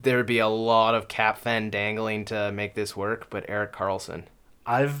There would be a lot of cap fan dangling to make this work, but Erik Karlsson.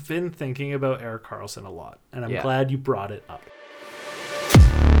 I've been thinking about Erik Karlsson a lot, and I'm glad you brought it up.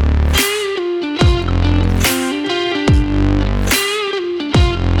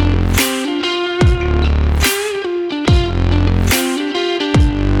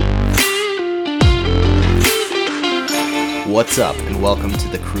 What's up, and welcome to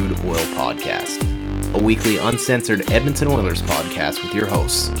the Crude Oil Podcast, a weekly uncensored Edmonton Oilers podcast with your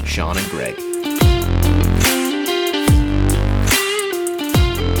hosts, Sean and Greg.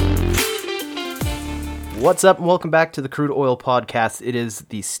 What's up, and welcome back to the Crude Oil Podcast. It is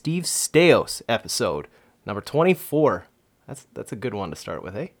the Steve Staios episode, number 24. That's a good one to start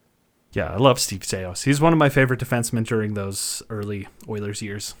with, eh? Yeah, I love Steve Staios. He's one of my favorite defensemen during those early Oilers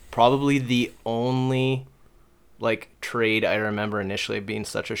years. Probably the only trade I remember initially being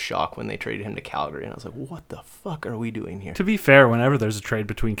such a shock when they traded him to Calgary, and I was like, what the fuck are we doing here? To be fair, whenever there's a trade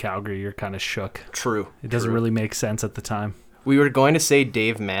between Calgary, you're kind of shook. True. It doesn't really make sense at the time. We were going to say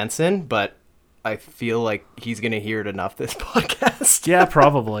Dave Manson, but I feel like he's going to hear it enough this podcast. Yeah,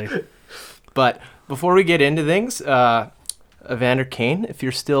 probably. But before we get into things, Evander Kane, if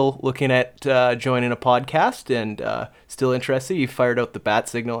you're still looking at joining a podcast and still interested, you fired out the bat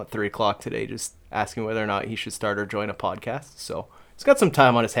signal at 3 o'clock today, just asking whether or not he should start or join a podcast. So he's got some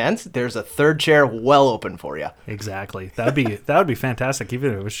time on his hands. There's a third chair well open for you. Exactly. That would be fantastic,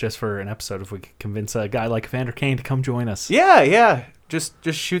 even if it was just for an episode, if we could convince a guy like Evander Kane to come join us. Yeah. Just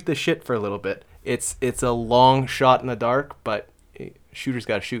shoot the shit for a little bit. It's a long shot in the dark, but shooter's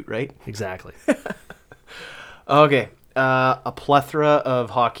got to shoot, right? Exactly. Okay. A plethora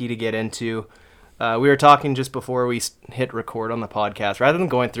of hockey to get into. We were talking just before we hit record on the podcast. Rather than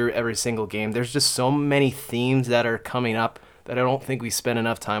going through every single game, there's just so many themes that are coming up that I don't think we spend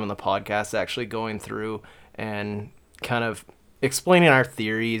enough time on the podcast actually going through and kind of explaining our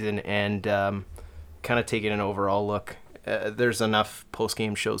theories and kind of taking an overall look. There's enough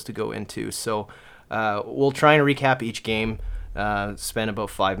post-game shows to go into. So we'll try and recap each game, spend about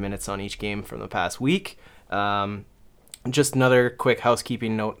 5 minutes on each game from the past week. Just another quick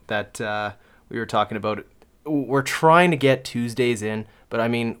housekeeping note that we were talking about. We're trying to get Tuesdays in, but I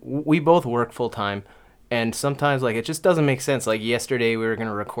mean, we both work full time, and sometimes it just doesn't make sense. Like yesterday, we were going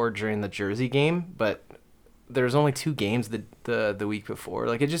to record during the Jersey game, but there's only 2 games the week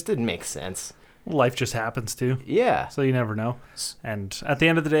before. It just didn't make sense. Life just happens too. Yeah. So you never know. And at the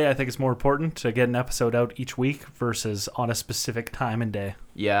end of the day, I think it's more important to get an episode out each week versus on a specific time and day.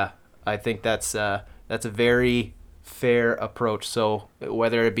 Yeah, I think that's a very fair approach. So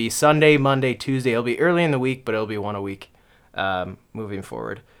whether it be Sunday, Monday, Tuesday, it'll be early in the week, but it'll be one a week moving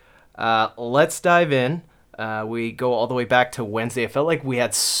forward. Let's dive in. We go all the way back to Wednesday. I felt like we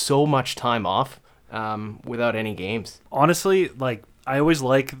had so much time off without any games. Honestly, I always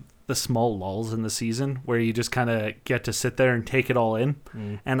like the small lulls in the season where you just kind of get to sit there and take it all in.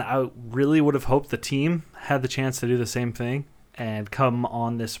 And I really would have hoped the team had the chance to do the same thing and come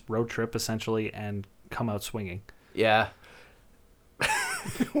on this road trip essentially and come out swinging. Yeah.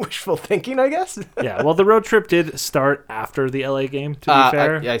 Wishful thinking, I guess. Yeah, well, the road trip did start after the LA game, to be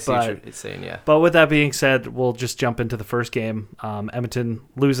fair. I see what you're saying, yeah. But with that being said, we'll just jump into the first game. Edmonton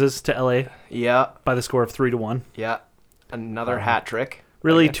loses to LA by the score of 3-1. Yeah, another hat trick.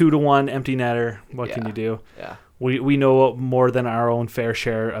 Really 2-1, empty netter. What can you do? Yeah. We know more than our own fair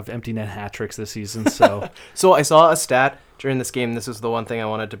share of empty net hat tricks this season. So, So I saw a stat during this game. This is the one thing I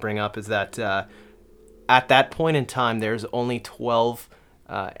wanted to bring up is that at that point in time, there's only 12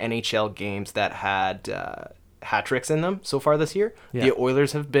 NHL games that had hat tricks in them so far this year. Yeah. The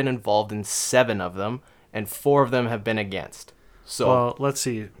Oilers have been involved in 7 of them, and 4 of them have been against. So, well, let's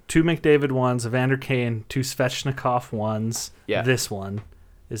see. 2 McDavid ones, Evander Kane, 2 Svechnikov ones. Yeah. This one.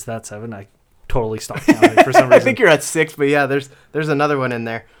 Is that 7? I totally stopped counting for some reason. I think you're at 6, but yeah, there's another one in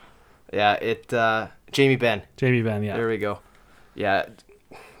there. Yeah, Jamie Benn. Jamie Benn, yeah. There we go. Yeah.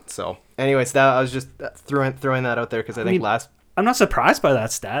 So, anyways, I was just throwing that out there because I think I'm not surprised by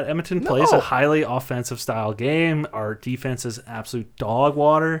that stat. Edmonton plays a highly offensive style game. Our defense is absolute dog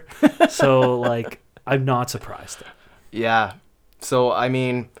water. So, I'm not surprised. Yeah. So, I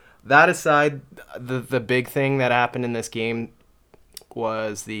mean, that aside, the big thing that happened in this game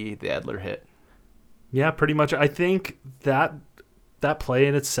was the Edler hit. Yeah, pretty much. I think that play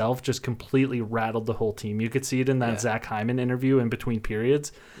in itself just completely rattled the whole team. You could see it in that Zach Hyman interview in between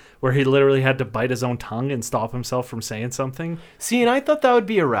periods where he literally had to bite his own tongue and stop himself from saying something. See, and I thought that would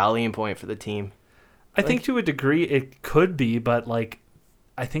be a rallying point for the team. I think to a degree it could be, but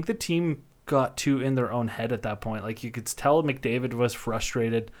I think the team got too in their own head at that point. You could tell McDavid was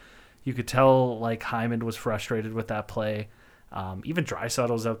frustrated. You could tell Hyman was frustrated with that play. Even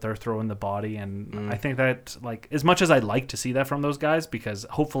Draisaitl's out there throwing the body, and I think that, like, as much as I'd like to see that from those guys, because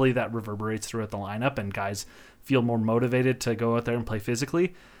hopefully that reverberates throughout the lineup and guys feel more motivated to go out there and play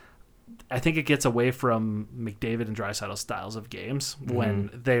physically, I think it gets away from McDavid and Draisaitl's styles of games when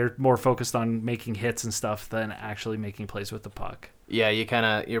they're more focused on making hits and stuff than actually making plays with the puck. Yeah,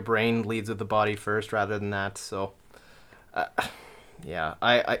 your brain leads with the body first rather than that. So,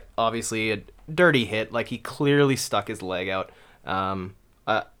 I obviously a dirty hit. Like, he clearly stuck his leg out. And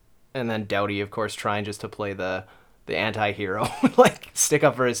then Doughty, of course, trying just to play the anti-hero, like stick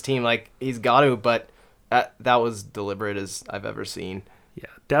up for his team. Like, he's got to, but that was deliberate as I've ever seen. Yeah,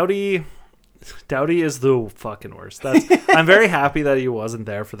 Doughty is the fucking worst. I'm very happy that he wasn't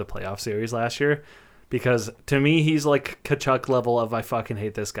there for the playoff series last year, because to me he's like Kachuk level of I fucking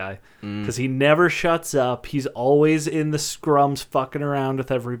hate this guy, because he never shuts up. He's always in the scrums fucking around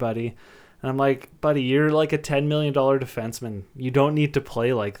with everybody. And I'm like, buddy, you're like a $10 million defenseman. You don't need to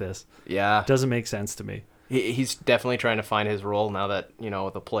play like this. Yeah. It doesn't make sense to me. He's definitely trying to find his role now that,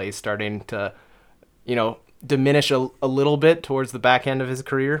 the play's starting to, diminish a little bit towards the back end of his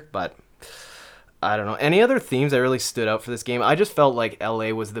career. But I don't know. Any other themes that really stood out for this game? I just felt like LA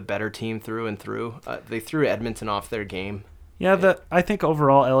was the better team through and through. They threw Edmonton off their game. Yeah, I think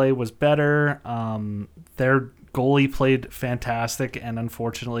overall LA was better. Their goalie played fantastic, and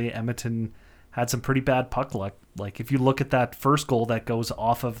unfortunately Edmonton had some pretty bad puck luck. Like, if you look at that first goal that goes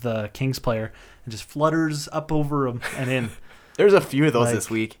off of the Kings player and just flutters up over him and in. There's a few of those this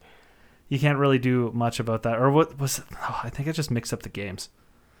week. You can't really do much about that. Or what was it? Oh, I think I just mixed up the games.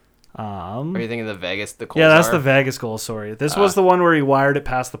 Are you thinking the Vegas? Yeah, that's the Vegas goal. Sorry, this was the one where he wired it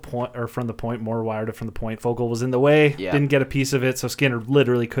past the point, or from the point. Moore wired it from the point. Vogel was in the way, didn't get a piece of it, so Skinner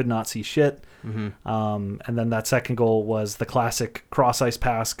literally could not see shit. And then that second goal was the classic cross ice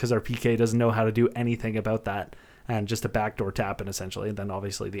pass, because our PK doesn't know how to do anything about that, and just a backdoor tap, and essentially, and then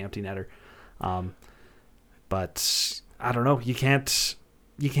obviously the empty netter. But I don't know. You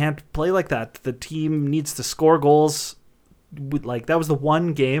can't play like that. The team needs to score goals. Like, that was the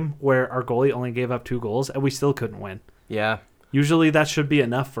one game where our goalie only gave up 2 goals and we still couldn't win. Yeah. Usually that should be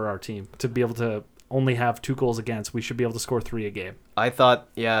enough for our team to be able to only have 2 goals against. We should be able to score 3 a game. I thought,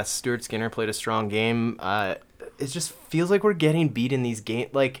 Stuart Skinner played a strong game. It just feels like we're getting beat in these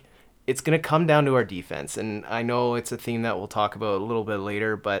games. Like, it's going to come down to our defense. And I know it's a theme that we'll talk about a little bit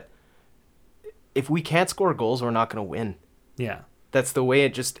later, but if we can't score goals, we're not going to win. Yeah. That's the way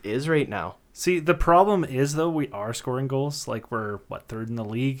it just is right now. See, the problem is, though, we are scoring goals. Like, we're, 3rd in the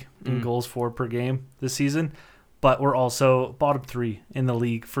league in goals for per game this season. But we're also bottom 3 in the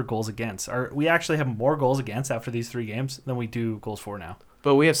league for goals against. We actually have more goals against after these 3 games than we do goals for now.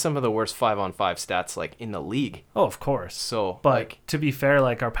 But we have some of the worst 5-on-5 stats, like, in the league. Oh, of course. So, but to be fair,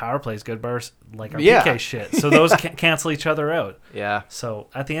 like, our power play is good, but our PK shit. So those cancel each other out. Yeah. So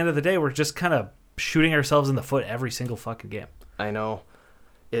at the end of the day, we're just kind of shooting ourselves in the foot every single fucking game. I know.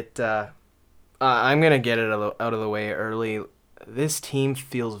 I'm going to get it out of the way early. This team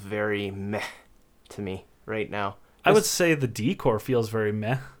feels very meh to me right now. I would say the D-core feels very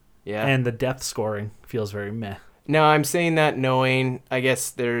meh. Yeah. And the depth scoring feels very meh. Now, I'm saying that knowing, I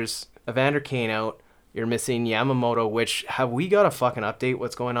guess there's Evander Kane out. You're missing Yamamoto, which, have we got a fucking update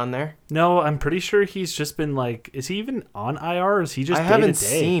what's going on there? No, I'm pretty sure he's just been like, is he even on IR or is he just day-to-day? I haven't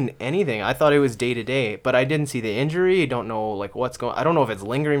seen anything. I thought it was day-to-day, but I didn't see the injury. I don't know what's going on. I don't know if it's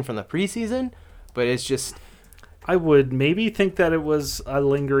lingering from the preseason, but it's just... I would maybe think that it was a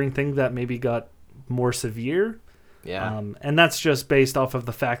lingering thing that maybe got more severe. Yeah. And that's just based off of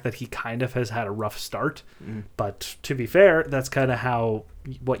the fact that he kind of has had a rough start. But to be fair, that's kind of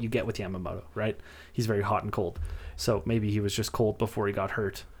what you get with Yamamoto, right? He's very hot and cold. So maybe he was just cold before he got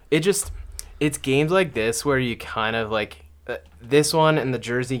hurt. It's games like this where you kind of like... this one and the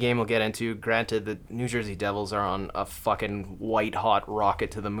Jersey game we'll get into. Granted, the New Jersey Devils are on a fucking white-hot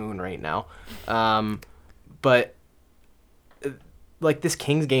rocket to the moon right now. But like, this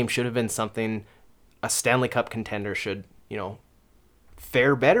Kings game should have been something a Stanley Cup contender should,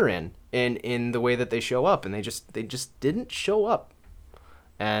 fare better in the way that they show up, and they just didn't show up.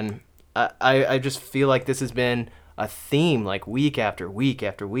 And I just feel like this has been a theme, like, week after week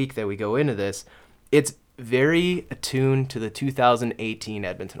after week that we go into this. It's very attuned to the 2018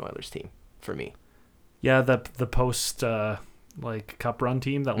 Edmonton Oilers team for me. Yeah, the post cup run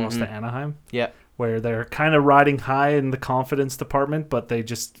team that lost to Anaheim. Yeah. Where they're kind of riding high in the confidence department, but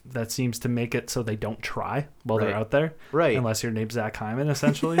that seems to make it so they don't try while they're out there. Right. Unless your name's Zach Hyman,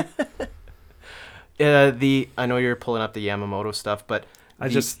 essentially. I know you're pulling up the Yamamoto stuff, but I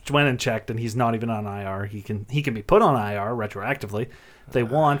just went and checked, and he's not even on IR. He can be put on IR retroactively if they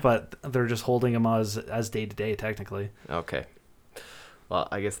want, but they're just holding him as day-to-day, technically. Okay. Well,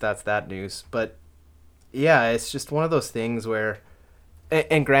 I guess that's that news. But yeah, it's just one of those things where,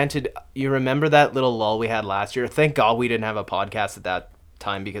 and granted, you remember that little lull we had last year. Thank God we didn't have a podcast at that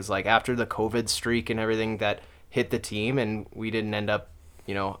time, because like after the COVID streak and everything that hit the team, and we didn't end up,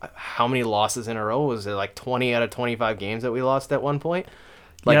 how many losses in a row? Was it like 20 out of 25 games that we lost at one point?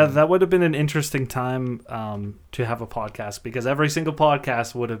 Like, yeah, that would have been an interesting time to have a podcast, because every single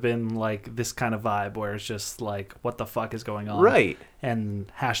podcast would have been like this kind of vibe where it's just like, what the fuck is going on? Right.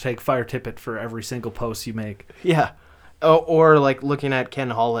 And hashtag fire tippet for every single post you make. Yeah. Or like looking at Ken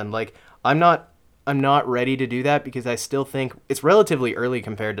Holland, like I'm not ready to do that, because I still think it's relatively early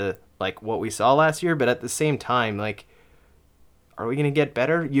compared to like what we saw last year. But at the same time, like, are we going to get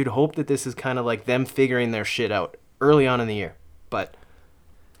better? You'd hope that this is kind of like them figuring their shit out early on in the year. But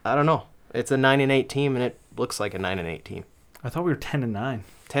I don't know. It's a 9-8 team, and it looks like a 9-8 team. I thought we were 10-9.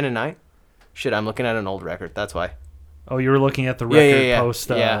 10-9? Shit, I'm looking at an old record. That's why. Oh, you were looking at the record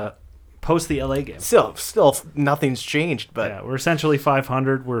Yeah. post the LA game. Still, nothing's changed. But yeah, we're essentially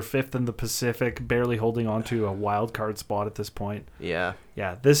 500. We're fifth in the Pacific, barely holding on to a wild card spot at this point. Yeah.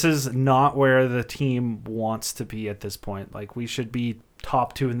 Yeah, this is not where the team wants to be at this point. Like, we should be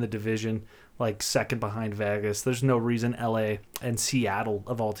top 2 in the division, like second behind Vegas. There's no reason LA and Seattle,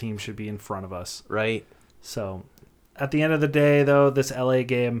 of all teams, should be in front of us. Right. So, at the end of the day, though, this LA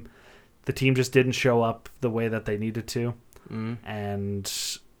game, the team just didn't show up the way that they needed to. And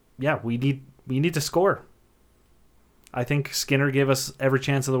yeah, we need to score. I think Skinner gave us every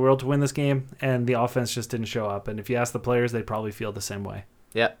chance in the world to win this game, and the offense just didn't show up. And if you ask the players, they'd probably feel the same way.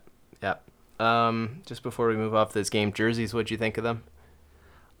 Yep. Just before we move off this game, jerseys, what'd you think of them?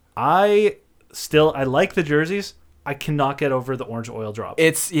 I like the jerseys. I cannot get over the orange oil drop.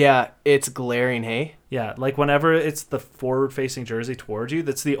 It's glaring, hey? Yeah, like whenever it's the forward-facing jersey towards you,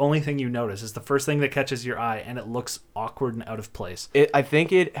 that's the only thing you notice. It's the first thing that catches your eye, and it looks awkward and out of place. I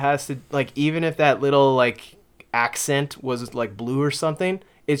think it has to, like, even if that little, like, accent was, like, blue or something,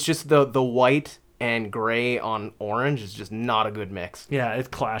 it's just the white and gray on orange is just not a good mix. Yeah,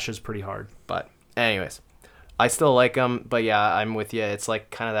 it clashes pretty hard. But anyways, I still like them, but yeah, I'm with you. It's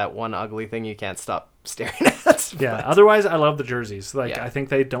like kind of that one ugly thing you can't stop staring at. Yeah, otherwise I love the jerseys. Like, yeah. I think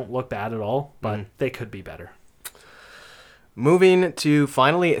they don't look bad at all, but they could be better. Moving to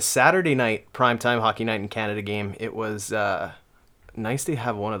finally a Saturday night primetime hockey night in Canada game. It was nice to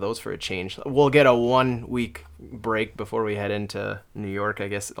have one of those for a change. We'll get a 1 week break before we head into New York, I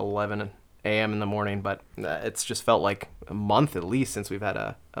guess 11 a.m. in the morning, but it's just felt like a month at least since we've had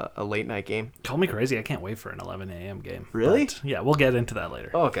a late night game. Call me crazy. I can't wait for an 11 a.m. game. Really? But, yeah, we'll get into that later.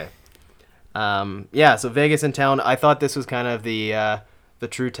 Oh, okay. Yeah, so Vegas in town. I thought this was kind of the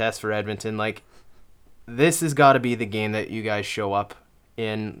true test for Edmonton. Like, this has got to be the game that you guys show up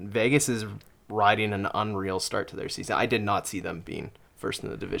in. Vegas is riding an unreal start to their season. I did not see them being first in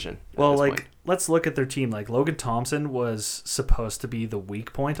the division. Well, like, let's look at their team. Like, Logan Thompson was supposed to be the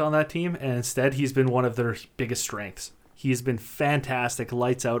weak point on that team, and instead he's been one of their biggest strengths. He's been fantastic,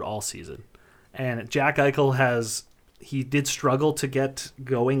 lights out all season. And Jack Eichel he did struggle to get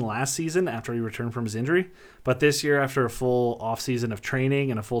going last season after he returned from his injury, but this year, after a full offseason of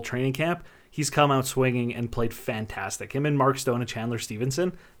training and a full training camp, he's come out swinging and played fantastic. Him and Mark Stone and Chandler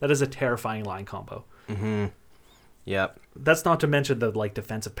Stevenson, that is a terrifying line combo. Mm-hmm. Yep. That's not to mention the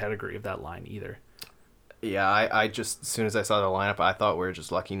defensive pedigree of that line either. Yeah, I just, as soon as I saw the lineup, I thought we were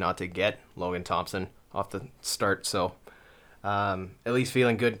just lucky not to get Logan Thompson off the start. So at least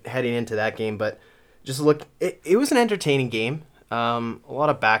feeling good heading into that game. But just look, it was an entertaining game. A lot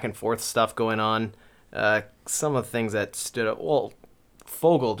of back and forth stuff going on. Some of the things that stood out. Well,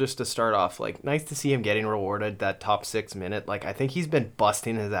 Fogle, just to start off, like, nice to see him getting rewarded that top 6 minute. Like, I think he's been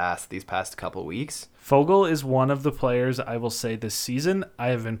busting his ass these past couple weeks. Fogle is one of the players, I will say, this season I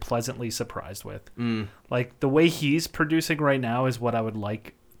have been pleasantly surprised with. Like, the way he's producing right now is what I would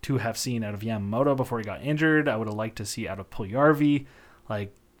like to have seen out of Yamamoto before he got injured. I would have liked to see out of Puljujarvi.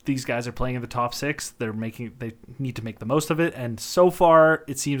 Like, these guys are playing in the top 6. They need to make the most of it. And so far,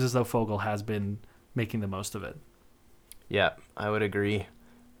 it seems as though Fogle has been making the most of it. Yeah, I would agree.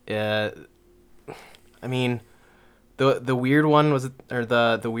 I mean, the weird one was, or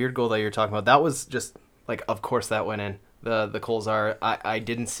the weird goal that you're talking about, that was just, like, of course that went in. The Kolzar, I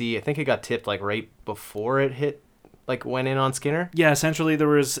didn't see, I think it got tipped, like, right before it hit, like, went in on Skinner. Yeah, essentially there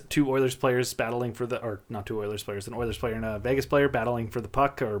was two Oilers players battling for or not two Oilers players, an Oilers player and a Vegas player battling for the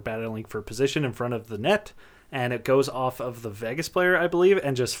puck or battling for position in front of the net. And it goes off of the Vegas player, I believe,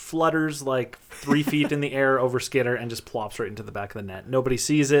 and just flutters like 3 feet in the air over Skinner and just plops right into the back of the net. Nobody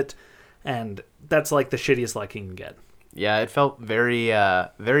sees it, and that's like the shittiest luck you can get. Yeah, it felt very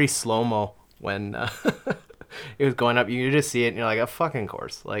very slow-mo when it was going up. You could just see it, and you're like, "A fucking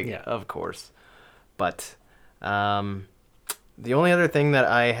course!" Like, Yeah. of course. But the only other thing that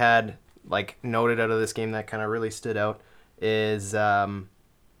I had like noted out of this game that kind of really stood out is Leon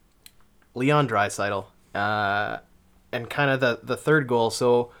Draisaitl, and kind of the third goal.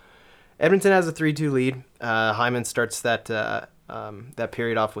 So Edmonton has a 3-2 lead. Hyman starts that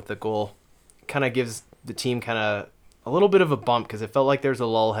period off with the goal. Kind of gives the team kind of a little bit of a bump because it felt like there's a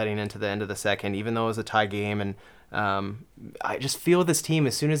lull heading into the end of the second, even though it was a tie game. And I just feel this team,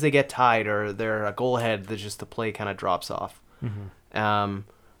 as soon as they get tied or they're a goal ahead, the play kind of drops off. Mm-hmm.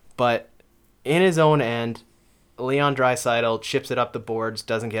 But in his own end, Leon Draisaitl chips it up the boards,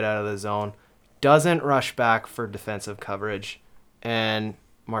 doesn't get out of the zone, doesn't rush back for defensive coverage, and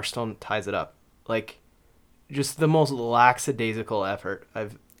Marchstone ties it up. Like, just the most lackadaisical effort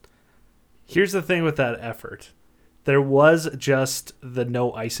Here's the thing with that effort. There was just the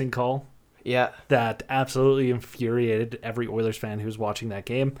no icing call. Yeah. That absolutely infuriated every Oilers fan who was watching that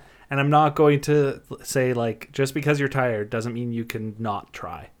game. And I'm not going to say, like, just because you're tired doesn't mean you can not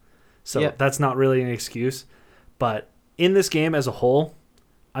try. So that's not really an excuse. But in this game as a whole,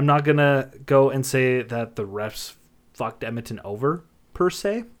 I'm not going to go and say that the refs fucked Edmonton over, per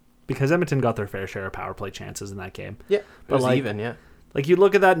se, because Edmonton got their fair share of power play chances in that game. Yeah, it was like, even, yeah. Like, you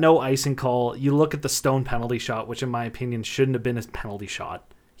look at that no icing call, you look at the Stone penalty shot, which in my opinion shouldn't have been a penalty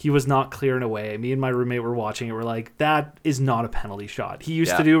shot. He was not clearing away. Me and my roommate were watching it. We're like, that is not a penalty shot. He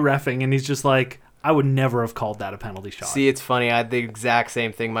used to do reffing, and he's just like, I would never have called that a penalty shot. See, it's funny. I had the exact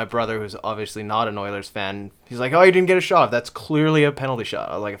same thing. My brother, who's obviously not an Oilers fan, he's like, oh, you didn't get a shot. That's clearly a penalty shot.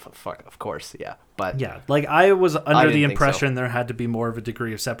 I was like, fuck, of course, yeah. But yeah, like, I was under the impression there had to be more of a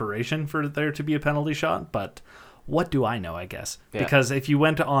degree of separation for there to be a penalty shot, but what do I know, I guess? Yeah. Because if you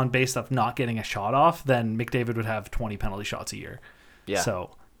went on based off not getting a shot off, then McDavid would have 20 penalty shots a year. Yeah.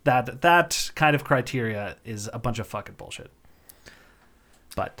 So that kind of criteria is a bunch of fucking bullshit.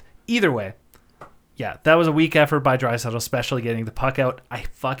 But either way, yeah, that was a weak effort by Draisaitl, especially getting the puck out. I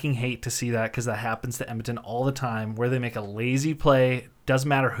fucking hate to see that because that happens to Edmonton all the time, where they make a lazy play. Doesn't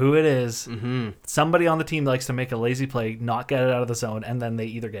matter who it is. Mm-hmm. Somebody on the team likes to make a lazy play, not get it out of the zone, and then they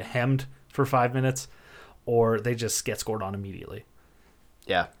either get hemmed for 5 minutes or they just get scored on immediately.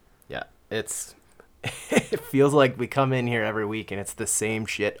 Yeah. It feels like we come in here every week and it's the same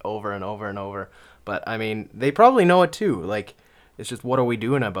shit over and over and over. But, I mean, they probably know it too. Like, it's just, what are we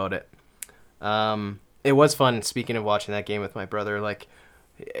doing about it? It was fun, speaking of watching that game with my brother, like,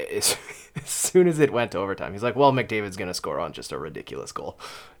 as soon as it went to overtime, he's like, well, McDavid's going to score on just a ridiculous goal.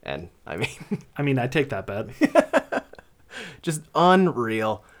 And, I mean, I'd take that bet. Just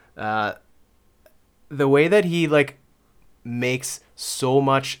unreal. The way that he, like, makes so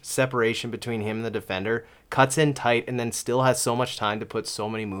much separation between him and the defender, cuts in tight, and then still has so much time to put so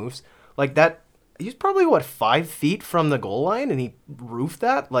many moves. Like, that, he's probably, 5 feet from the goal line, and he roofed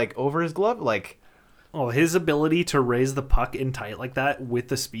that, like, over his glove? Like, oh, his ability to raise the puck in tight like that with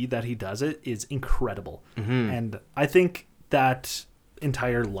the speed that he does it is incredible. Mm-hmm. And I think that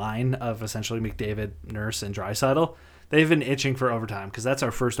entire line of essentially McDavid, Nurse, and Draisaitl, they've been itching for overtime because that's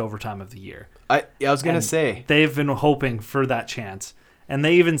our first overtime of the year. I was going to say. They've been hoping for that chance. And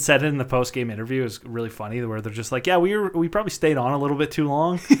they even said it in the post-game interview. It was really funny where they're just like, yeah, we probably stayed on a little bit too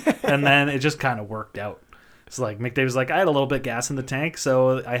long. And then it just kind of worked out. It's like McDavid's like, I had a little bit gas in the tank,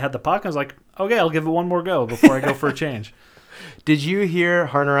 so I had the puck. I was like, okay, I'll give it one more go before I go for a change. Did you hear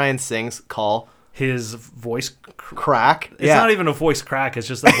Harnarayan Singh's call? His voice crack? It's not even a voice crack. It's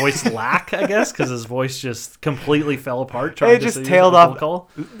just a voice lack, I guess, because his voice just completely fell apart. It just tailed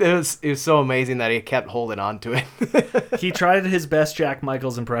off. It was so amazing that he kept holding on to it. He tried his best Jack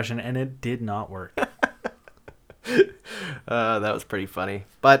Michaels impression, and it did not work. That was pretty funny.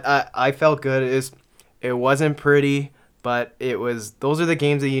 But I felt good. It wasn't pretty, but those are the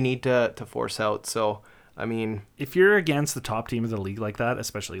games that you need to force out. So, I mean, if you're against the top team of the league like that,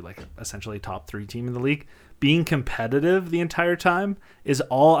 especially like essentially top 3 team in the league, being competitive the entire time is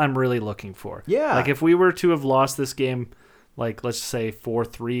all I'm really looking for. Yeah. Like if we were to have lost this game, like let's say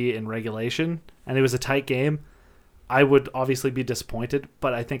 4-3 in regulation, and it was a tight game, I would obviously be disappointed,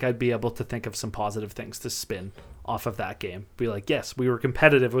 but I think I'd be able to think of some positive things to spin off of that game. Be like, yes, we were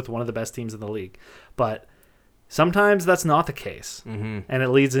competitive with one of the best teams in the league, but sometimes that's not the case. Mm-hmm. And it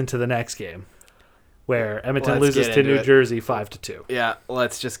leads into the next game where Edmonton loses to New Jersey 5-2. Yeah,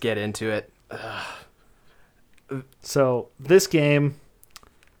 let's just get into it. So this game,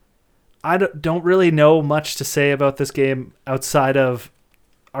 I don't really know much to say about this game outside of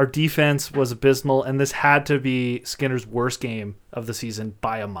our defense was abysmal, and this had to be Skinner's worst game of the season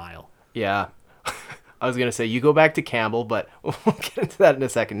by a mile. Yeah. I was going to say, you go back to Campbell, but we'll get into that in a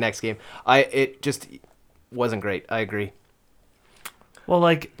second. Next game. wasn't great. I agree. Well,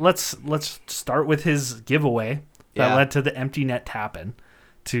 like let's start with his giveaway that led to the empty net tap-in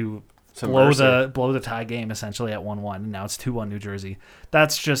to blow the tie game essentially at 1-1, and now it's 2-1 New Jersey.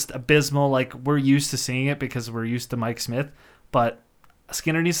 That's just abysmal. Like, we're used to seeing it because we're used to Mike Smith, but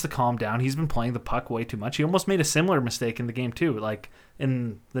Skinner needs to calm down. He's been playing the puck way too much. He almost made a similar mistake in the game too, like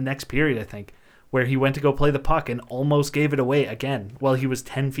in the next period, I think, where he went to go play the puck and almost gave it away again while he was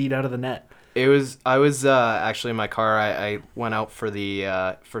 10 feet out of the net. I was actually in my car. I went out for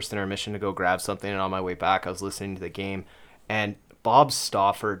the first intermission to go grab something, and on my way back, I was listening to the game, and Bob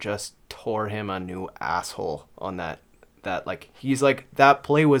Stauffer just tore him a new asshole on that. He's like, that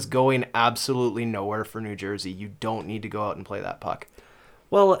play was going absolutely nowhere for New Jersey. You don't need to go out and play that puck.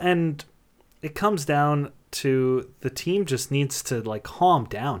 Well, and it comes down to the team just needs to like calm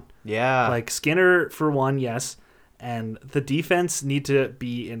down. Yeah. Like Skinner for one, yes. And the defense need to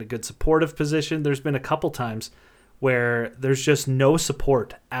be in a good supportive position. There's been a couple times where there's just no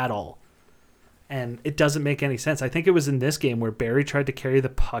support at all. And it doesn't make any sense. I think it was in this game where Barrie tried to carry the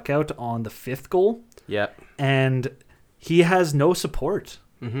puck out on the 5th goal. Yeah. And he has no support.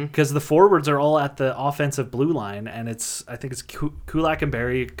 Because the forwards are all at the offensive blue line. And I think it's Kulak and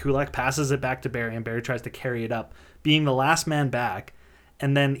Barrie. Kulak passes it back to Barrie, and Barrie tries to carry it up, being the last man back.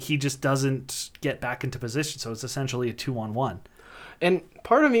 And then he just doesn't get back into position. So it's essentially a 2-on-1. And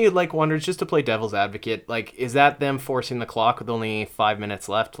part of me wonders, just to play devil's advocate, is that them forcing the clock with only 5 minutes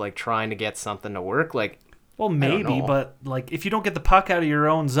left, trying to get something to work? Well, maybe, but if you don't get the puck out of your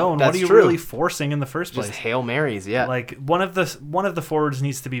own zone, That's what are you true. really forcing in the first place? Just Hail Marys, yeah. One of the forwards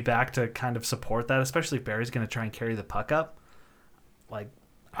needs to be back to kind of support that, especially if Barry's going to try and carry the puck up.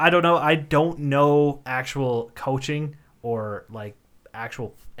 I don't know. I don't know actual coaching or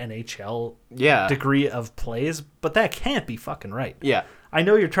actual NHL degree of plays, but that can't be fucking right. Yeah. I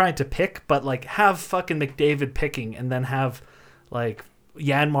know you're trying to pick, but have fucking McDavid picking and then have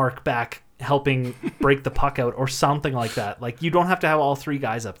Janmark back helping break the puck out or something like that. You don't have to have all 3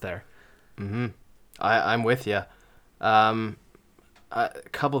 guys up there. Mm-hmm. I'm with you. A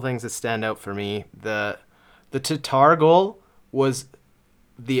couple things that stand out for me. The Tatar goal was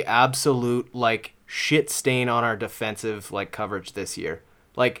the absolute shit stain on our defensive coverage this year.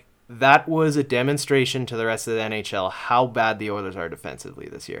 That was a demonstration to the rest of the NHL how bad the Oilers are defensively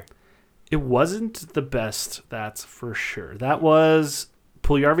this year. It wasn't the best, that's for sure. That was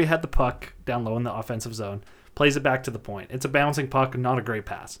Puljujarvi had the puck down low in the offensive zone, plays it back to the point. It's a bouncing puck, not a great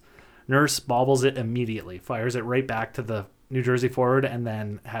pass. Nurse bobbles it immediately, fires it right back to the New Jersey forward, and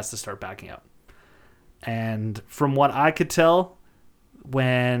then has to start backing out. And from what I could tell,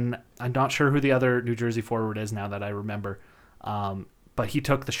 when I'm not sure who the other New Jersey forward is now that I remember, but he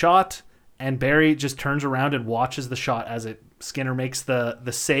took the shot, and Barrie just turns around and watches the shot as Skinner makes the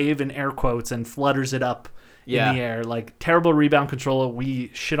save in air quotes and flutters it up in the air. Terrible rebound control.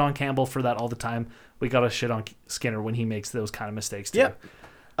 We shit on Campbell for that all the time. We got to shit on Skinner when he makes those kind of mistakes too.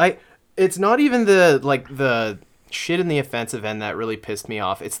 Yeah. It's not even the shit in the offensive end that really pissed me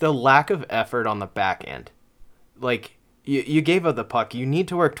off. It's the lack of effort on the back end. You gave up the puck. You need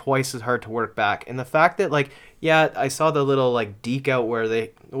to work twice as hard to work back. And the fact that I saw the little deke out where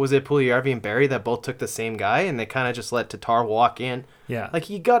was it Puljujarvi and Barrie that both took the same guy, and they kind of just let Tatar walk in. Yeah.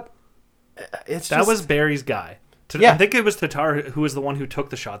 That was Barry's guy. I think it was Tatar who was the one who took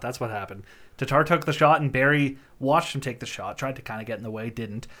the shot. That's what happened. Tatar took the shot, and Barrie watched him take the shot, tried to kind of get in the way,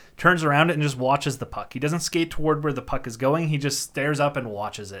 didn't. Turns around and just watches the puck. He doesn't skate toward where the puck is going. He just stares up and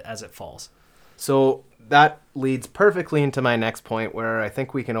watches it as it falls. So that leads perfectly into my next point, where I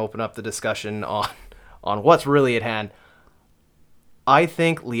think we can open up the discussion on what's really at hand. I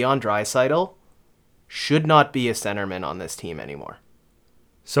think Leon Draisaitl should not be a centerman on this team anymore.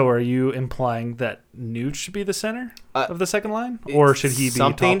 So are you implying that Nuge should be the center of the second line? Or should he be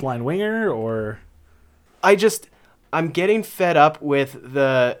top line winger? Or I'm getting fed up with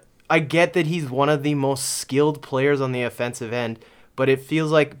I get that he's one of the most skilled players on the offensive end, but it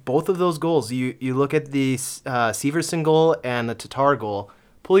feels like both of those goals, you look at the Severson goal and the Tatar goal,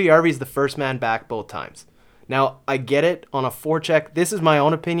 Puljujarvi's the first man back both times. Now, I get it on a forecheck. This is my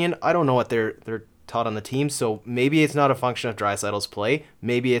own opinion. I don't know what they're taught on the team, so maybe it's not a function of Draisaitl's play.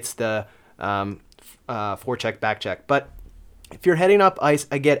 Maybe it's the forecheck, backcheck. But if you're heading up ice,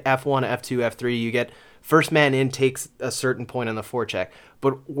 I get F1, F2, F3. You get first man in takes a certain point on the forecheck.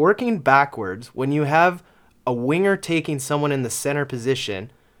 But working backwards, when you have a winger taking someone in the center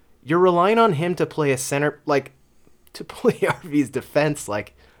position, you're relying on him to play a center, to play RV's defense,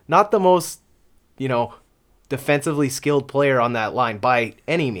 not the most, defensively skilled player on that line by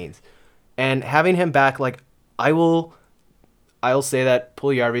any means. And having him back, I'll say that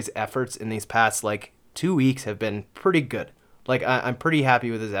Puljujarvi's efforts in these past 2 weeks have been pretty good. Like, I'm pretty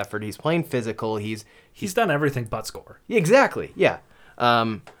happy with his effort. He's playing physical. He's done everything but score. Exactly, yeah.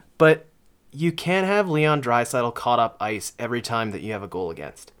 But you can't have Leon Draisaitl caught up ice every time that you have a goal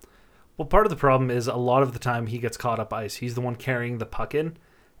against. Well, part of the problem is a lot of the time he gets caught up ice. He's the one carrying the puck in,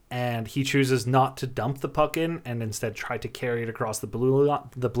 and he chooses not to dump the puck in and instead try to carry it across the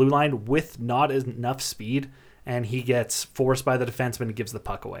blue line with not enough speed, and he gets forced by the defenseman and gives the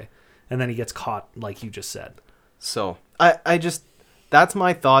puck away. And then he gets caught, like you just said. So, I just... That's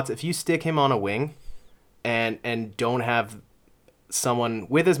my thoughts. If you stick him on a wing and don't have someone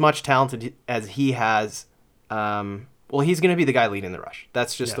with as much talent as he has... well, he's going to be the guy leading the rush.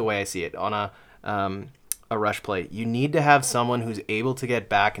 That's just the way I see it. On a rush play, you need to have someone who's able to get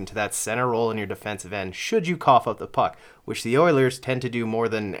back into that center role in your defensive end should you cough up the puck, which the Oilers tend to do more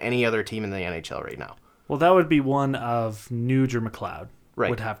than any other team in the NHL right now. Well, that would be one of Nuge or McLeod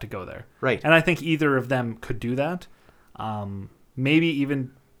would have to go there. Right. And I think either of them could do that. Maybe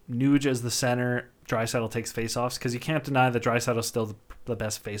even Nuge as the center, Draisaitl takes faceoffs, because you can't deny that Draisaitl's still the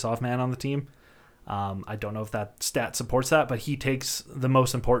best faceoff man on the team. I don't know if that stat supports that, but he takes the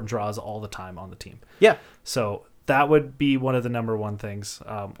most important draws all the time on the team. Yeah. So that would be one of the number one things.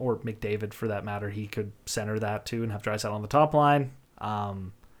 Or McDavid, for that matter. He could center that too and have Draisaitl on the top line.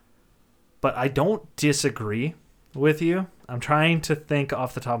 But I don't disagree with you. I'm trying to think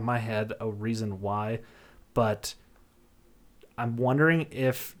off the top of my head a reason why, but I'm wondering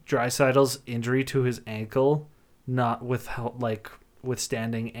if Draisaitl's injury to his ankle not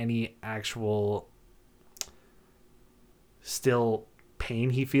withstanding any actual still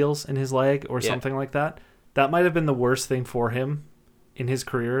pain he feels in his leg or something like that. That might have been the worst thing for him in his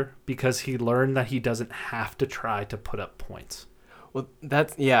career, because he learned that he doesn't have to try to put up points. Well,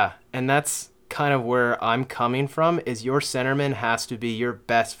 that's kind of where I'm coming from, is your centerman has to be your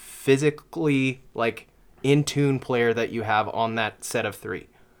best physically, like, in tune player that you have on that set of three.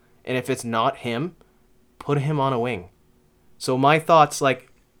 And if it's not him, put him on a wing. So my thoughts,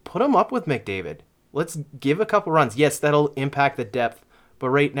 like, put him up with McDavid. Let's give a couple runs. Yes, that'll impact the depth, but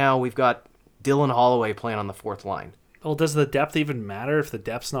right now we've got Dylan Holloway playing on the fourth line. Well, does the depth even matter if the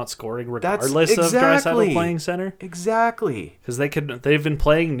depth's not scoring regardless of Draisaitl playing center? Exactly. Because they've been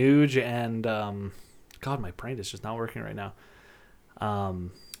playing Nuge and God, my brain is just not working right now.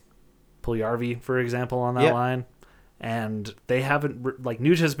 Puljujarvi, for example, on that line, and they haven't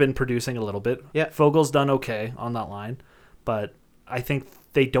Nuge has been producing a little bit. Yeah, Fogel's done okay on that line, but I think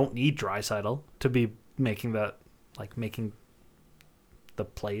they don't need Draisaitl to be making the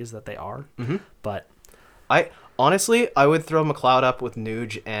plays that they are. Mm-hmm. But Honestly, I would throw McLeod up with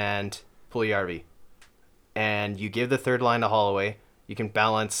Nuge and Puljujarvi. And you give the third line to Holloway. You can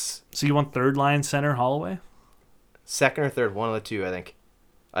balance... So you want third line center Holloway? Second or third, one of the two, I think.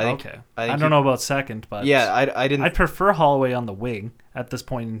 I don't know about second, but... Yeah, I didn't... I'd prefer Holloway on the wing at this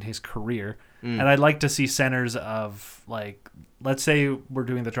point in his career. And I'd like to see centers of, let's say we're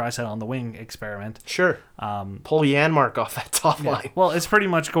doing the Draisaitl on the wing experiment. Sure. Pull Janmark off that top line. Well, it's pretty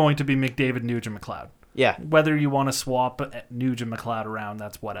much going to be McDavid, Nuge, and McLeod. Yeah. Whether you want to swap Nuge and McLeod around,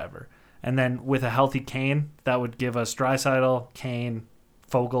 that's whatever. And then with a healthy Kane, that would give us Draisaitl, Kane,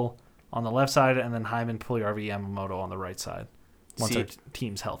 Fogel on the left side, and then Hyman, Puljujarvi, Yamamoto on the right side. Once our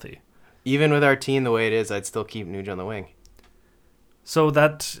team's healthy. Even with our team the way it is, I'd still keep Nuge on the wing. So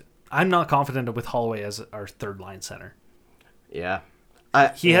that I'm not confident with Holloway as our third line center. Yeah.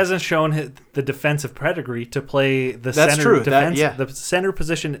 He hasn't shown the defensive pedigree to play the the center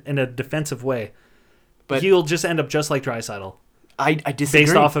position in a defensive way. But he'll just end up just like Draisaitl. I disagree.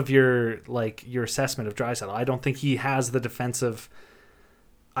 Based off of your assessment of Draisaitl, I don't think he has the defensive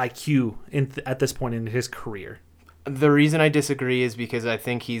IQ at this point in his career. The reason I disagree is because I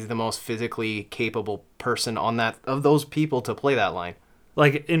think he's the most physically capable person of those people to play that line.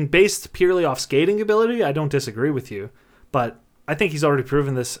 Based purely off skating ability, I don't disagree with you, but I think he's already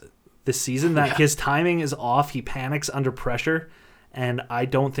proven this season that his timing is off. He panics under pressure, and I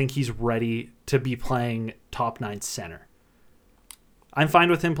don't think he's ready to be playing top 9 center. I'm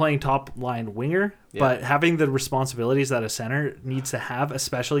fine with him playing top line winger, but having the responsibilities that a center needs to have,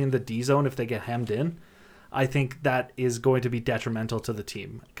 especially in the D zone if they get hemmed in, I think that is going to be detrimental to the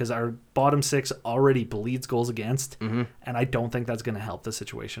team, because our bottom 6 already bleeds goals against, and I don't think that's going to help the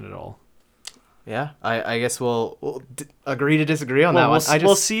situation at all. Yeah, I guess we'll agree to disagree on that one.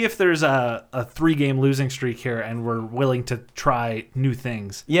 We'll see if there's a 3-game losing streak here and we're willing to try new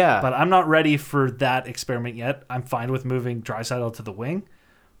things. Yeah. But I'm not ready for that experiment yet. I'm fine with moving Draisaitl to the wing,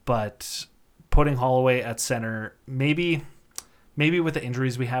 but putting Holloway at center, maybe with the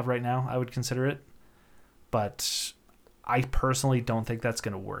injuries we have right now, I would consider it. But I personally don't think that's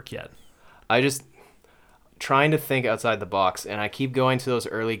going to work yet. trying to think outside the box, and I keep going to those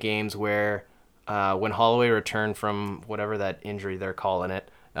early games where when Holloway returned from whatever that injury they're calling it,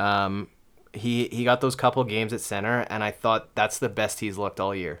 he got those couple games at center, and I thought that's the best he's looked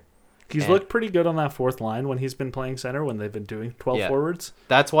all year. He's looked pretty good on that fourth line when he's been playing center, when they've been doing 12 forwards.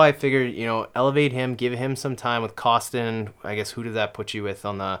 That's why I figured, elevate him, give him some time with Karlsson. I guess who does that put you with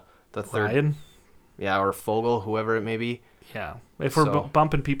on the third? Ryan? Yeah, or Fogle, whoever it may be. Yeah. If we're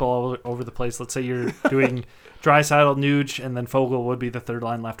bumping people all over the place, let's say you're doing Draisaitl, Nuge, and then Fogle would be the third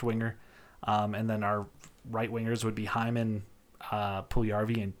line left winger. And then our right wingers would be Hyman,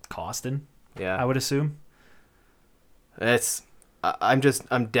 Puljujarvi, and Karlsson, I would assume.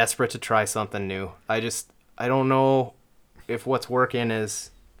 I'm desperate to try something new. I don't know if what's working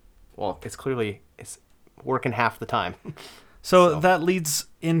is, well, it's working half the time. So that leads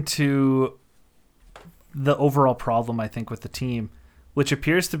into the overall problem, I think, with the team, which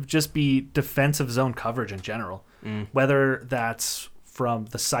appears to just be defensive zone coverage in general. Whether that's from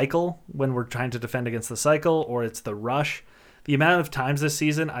the cycle, when we're trying to defend against the cycle, or it's the rush. The amount of times this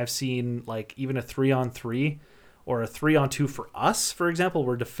season I've seen like even a 3-on-3 or a 3-on-2 for us, for example,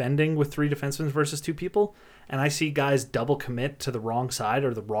 we're defending with 3 defensemen versus 2 people, and I see guys double commit to the wrong side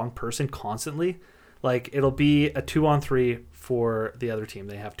or the wrong person constantly. Like, it'll be a 2-on-3 for the other team.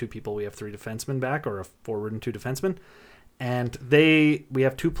 They have 2 people, we have 3 defensemen back, or a forward and 2 defensemen. And we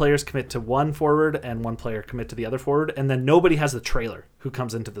have 2 players commit to one forward and 1 player commit to the other forward, and then nobody has the trailer who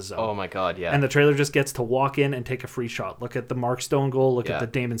comes into the zone. Oh my God, yeah. And the trailer just gets to walk in and take a free shot. Look at the Mark Stone goal, look at the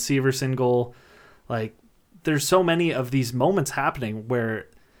Damon Severson goal. Like, there's so many of these moments happening where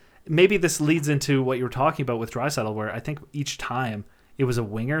maybe this leads into what you were talking about with Draisaitl, where I think each time it was a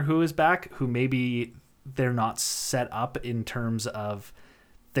winger who is back, who maybe they're not set up in terms of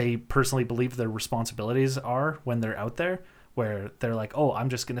they personally believe their responsibilities are when they're out there, where they're like, oh, I'm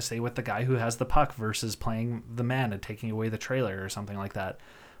just going to stay with the guy who has the puck versus playing the man and taking away the trailer or something like that.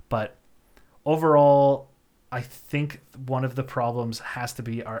 But overall, I think one of the problems has to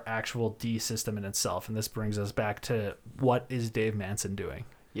be our actual D system in itself. And this brings us back to, what is Dave Manson doing?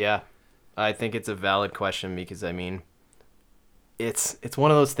 Yeah, I think it's a valid question because, I mean, it's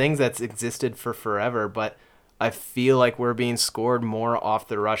one of those things that's existed for forever, but I feel like we're being scored more off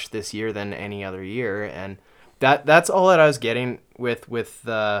the rush this year than any other year. And that's all that I was getting with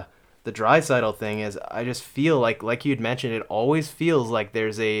the Draisaitl thing is I just feel like you'd mentioned, it always feels like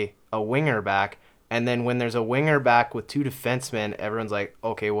there's a winger back. And then when there's a winger back with 2 defensemen, everyone's like,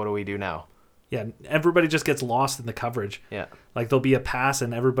 okay, what do we do now? Yeah, everybody just gets lost in the coverage. Yeah. Like, there'll be a pass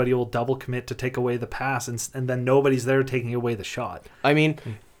and everybody will double commit to take away the pass, and then nobody's there taking away the shot. I mean,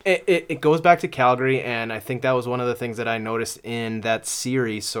 it goes back to Calgary, and I think that was one of the things that I noticed in that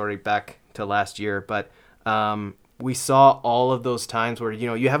series, back to last year. But we saw all of those times where,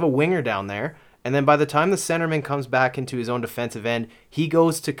 you have a winger down there, and then by the time the centerman comes back into his own defensive end, he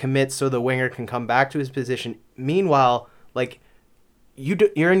goes to commit so the winger can come back to his position. Meanwhile, like,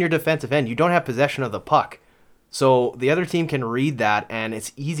 you're in your defensive end. You don't have possession of the puck. So the other team can read that, and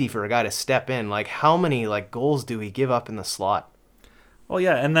it's easy for a guy to step in. Like, how many goals do we give up in the slot? Well,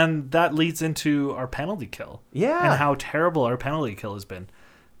 yeah, and then that leads into our penalty kill. Yeah. And how terrible our penalty kill has been.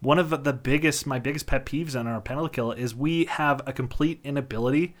 One of my biggest pet peeves on our penalty kill is we have a complete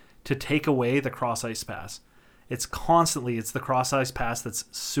inability to take away the cross-ice pass. It's the cross-ice pass that's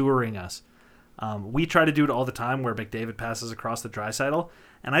sewering us. We try to do it all the time where McDavid passes across the Draisaitl,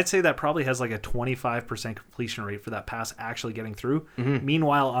 and I'd say that probably has like a 25% completion rate for that pass actually getting through. Mm-hmm.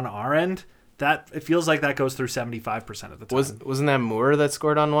 Meanwhile, on our end, it feels like that goes through 75% of the time. Wasn't that Moore that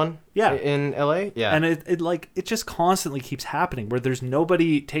scored on one? Yeah. In LA? Yeah. And it just constantly keeps happening where there's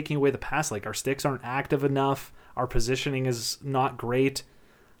nobody taking away the pass. Like, our sticks aren't active enough. Our positioning is not great.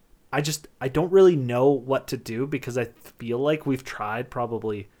 I don't really know what to do because I feel like we've tried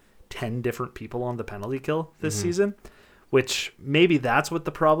probably 10 different people on the penalty kill this season, which maybe that's what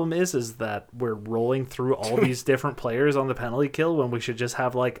the problem is that we're rolling through all these different players on the penalty kill when we should just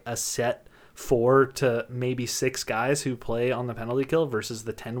have like a set 4 to maybe 6 guys who play on the penalty kill versus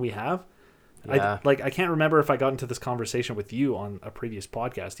the 10 we have. Yeah. I can't remember if I got into this conversation with you on a previous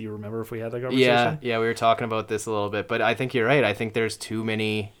podcast. Do you remember if we had that conversation? Yeah, we were talking about this a little bit, but I think you're right. I think there's too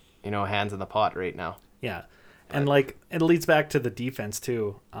many, hands in the pot right now. Yeah. And it leads back to the defense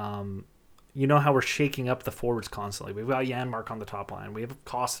too. You know how we're shaking up the forwards constantly. We've got Janmark on the top line. We have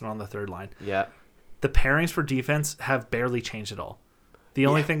Karlsson on the third line. Yeah. The pairings for defense have barely changed at all. The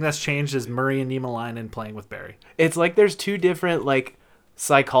only thing that's changed is Murray and Niemelainen playing with Barry. It's like there's 2 different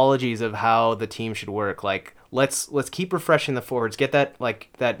psychologies of how the team should work. Like, let's keep refreshing the forwards, get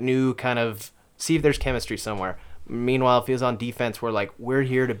that new kind of, see if there's chemistry somewhere. Meanwhile, if he's on defense, we're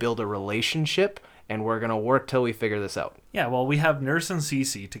here to build a relationship, and we're going to work till we figure this out. Yeah, well, we have Nurse and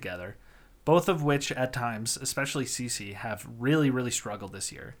Cece together, both of which at times, especially Cece, have really, really struggled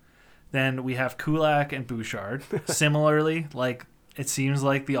this year. Then we have Kulak and Bouchard. Similarly, like it seems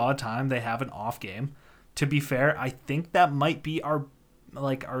like the odd time they have an off game. To be fair, I think that might be our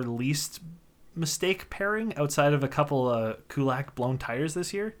least mistake pairing outside of a couple of Kulak blown tires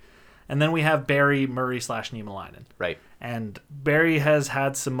this year. And then we have Barry, Murray / Niemelainen. Right. And Barry has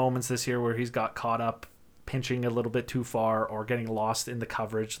had some moments this year where he's got caught up pinching a little bit too far or getting lost in the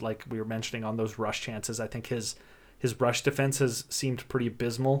coverage, like we were mentioning on those rush chances. I think his rush defense has seemed pretty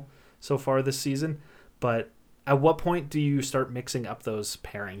abysmal so far this season. But at what point do you start mixing up those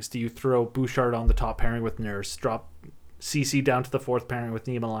pairings? Do you throw Bouchard on the top pairing with Nurse, drop CC down to the fourth pairing with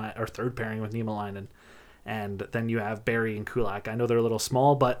Niemelainen, or third pairing with Niemelainen, and then you have Barry and Kulak? I know they're a little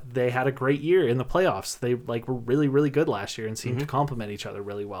small, but they had a great year in the playoffs. They were really, really good last year and seemed to complement each other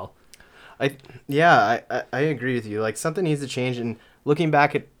really well. I agree with you. Like, something needs to change. And looking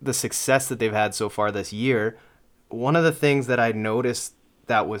back at the success that they've had so far this year, one of the things that I noticed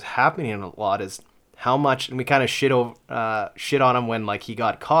that was happening a lot is how much, and we kind of shit on him when like he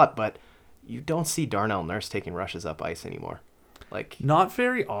got caught, but you don't see Darnell Nurse taking rushes up ice anymore. Like, not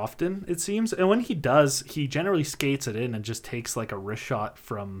very often, it seems. And when he does, he generally skates it in and just takes like a wrist shot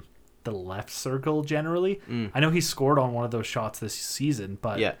from the left circle generally. I know he scored on one of those shots this season,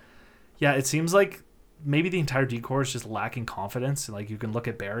 but yeah, it seems like maybe the entire decor is just lacking confidence. Like, you can look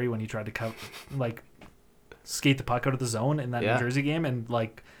at Barry when he tried to skate the puck out of the zone in that New Jersey game and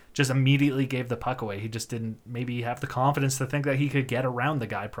like just immediately gave the puck away. He just didn't maybe have the confidence to think that he could get around the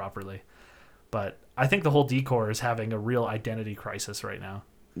guy properly. But I think the whole decor is having a real identity crisis right now.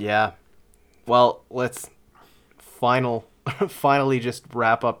 Yeah. Well, let's finally just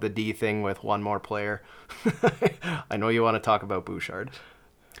wrap up the D thing with one more player. I know you want to talk about Bouchard.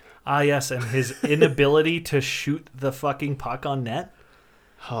 Yes, and his inability to shoot the fucking puck on net.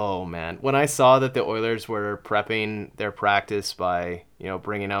 Oh, man. When I saw that the Oilers were prepping their practice by,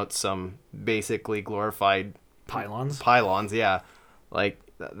 bringing out some basically glorified pylons, yeah. Like,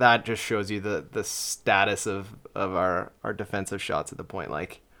 that just shows you the status of our defensive shots at the point.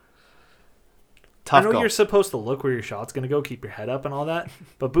 Like, tough I know goal. You're supposed to look where your shot's going to go, keep your head up and all that,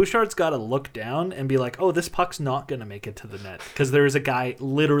 but Bouchard's got to look down and be like, oh, this puck's not going to make it to the net because there is a guy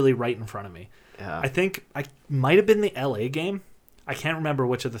literally right in front of me. Yeah. I think I might have been the LA game. I can't remember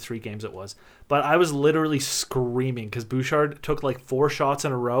which of the 3 games it was, but I was literally screaming because Bouchard took like 4 shots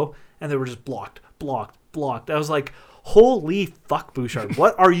in a row and they were just blocked. I was like, holy fuck, Bouchard,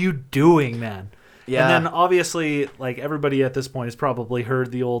 what are you doing, man? Yeah. And then obviously, like, everybody at this point has probably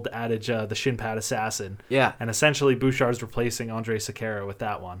heard the old adage, the shin pad assassin. Yeah. And essentially Bouchard's replacing Andre Sekera with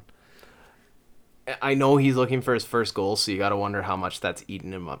that one. I know he's looking for his first goal, so you got to wonder how much that's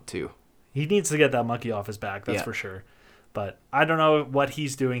eating him up too. He needs to get that monkey off his back, that's for sure. But I don't know what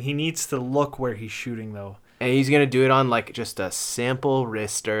he's doing. He needs to look where he's shooting, though. And he's going to do it on, like, just a simple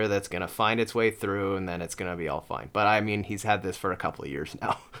wrister that's going to find its way through, and then it's going to be all fine. But, I mean, he's had this for a couple of years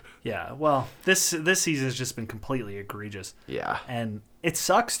now. Yeah, well, this season has just been completely egregious. Yeah. And it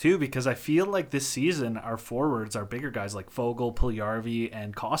sucks, too, because I feel like this season our forwards, our bigger guys like Fogle, Puljujarvi,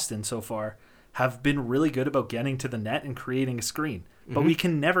 and Kostin so far have been really good about getting to the net and creating a screen. But we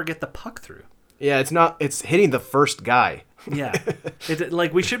can never get the puck through. Yeah, it's hitting the first guy. Yeah.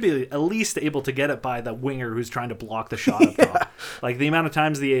 We should be at least able to get it by the winger who's trying to block the shot up top. Like, the amount of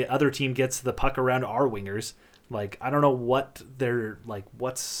times the other team gets the puck around our wingers, like, I don't know what they're, like,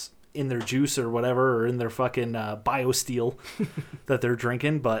 what's in their juice or whatever, or in their fucking BioSteel that they're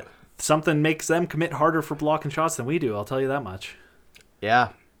drinking, but something makes them commit harder for blocking shots than we do, I'll tell you that much. Yeah.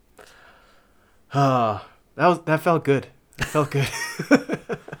 That felt good. That felt good.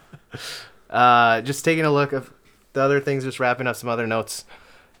 Just taking a look at the other things, just wrapping up some other notes.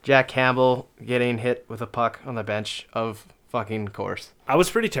 Jack Campbell getting hit with a puck on the bench, of fucking course. I was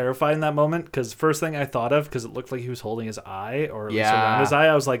pretty terrified in that moment because first thing I thought of, because it looked like he was holding his eye or at least around his eye,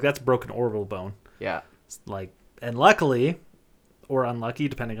 I was like, that's broken orbital bone. Yeah. Like, and luckily, or unlucky,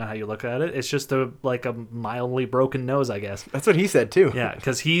 depending on how you look at it, it's just a mildly broken nose, I guess. That's what he said too. Yeah,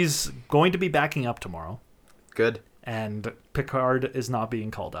 because he's going to be backing up tomorrow. Good. And Picard is not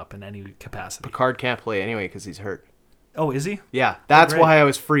being called up in any capacity. Picard can't play anyway because he's hurt. Oh, is he? Yeah, that's why I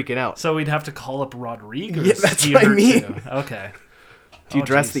was freaking out. So we'd have to call up Rodriguez. Yeah, that's what I mean. Too. Okay. Do you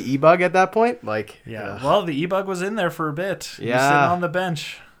dress the E-Bug at that point? Like, yeah. Well, the E-Bug was in there for a bit. Yeah. He was sitting on the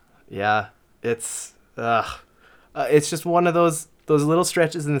bench. Yeah. It's just one of those little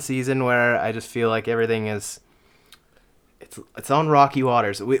stretches in the season where I just feel like everything is it's on rocky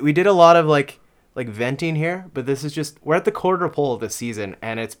waters. We did a lot of like venting here, but this is just, we're at the quarter pole of the season,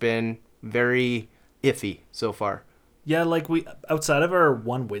 and it's been very iffy so far. Yeah, like we outside of our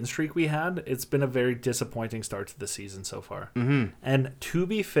 1 win streak we had, it's been a very disappointing start to the season so far. Mm-hmm. And to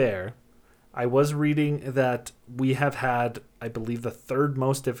be fair, I was reading that we have had, I believe, the 3rd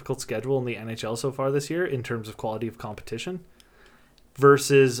most difficult schedule in the NHL so far this year in terms of quality of competition,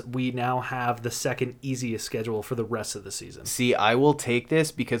 versus we now have the 2nd easiest schedule for the rest of the season. See, I will take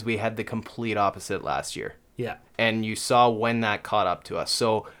this because we had the complete opposite last year. Yeah. And you saw when that caught up to us.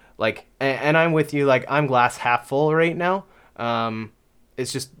 So, like, and I'm with you, like, I'm glass half full right now.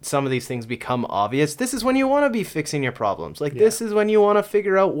 It's just some of these things become obvious. This is when you want to be fixing your problems. Like, this is when you want to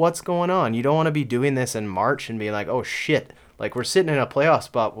figure out what's going on. You don't want to be doing this in March and be like, oh, shit. Like, we're sitting in a playoff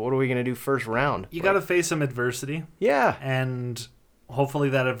spot. What are we going to do first round? You got to face some adversity. Yeah. And hopefully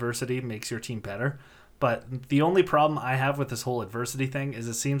that adversity makes your team better. But the only problem I have with this whole adversity thing is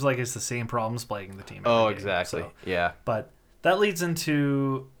it seems like it's the same problems plaguing the team. Oh, exactly. So, yeah. But that leads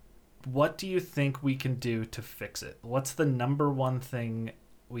into, what do you think we can do to fix it? What's the number one thing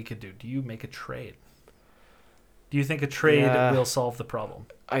we could do? Do you make a trade? Do you think a trade will solve the problem?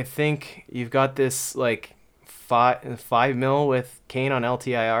 I think you've got this, like, $5 million with Kane on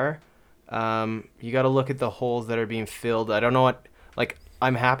LTIR. You got to look at the holes that are being filled. I don't know what, like,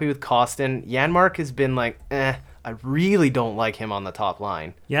 I'm happy with Karlsson. Janmark has been like, I really don't like him on the top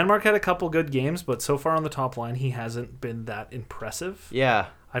line. Janmark had a couple good games, but so far on the top line, he hasn't been that impressive. Yeah.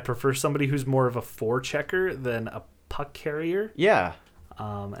 I prefer somebody who's more of a forechecker than a puck carrier. Yeah.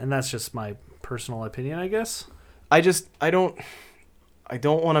 And that's just my personal opinion, I guess. I don't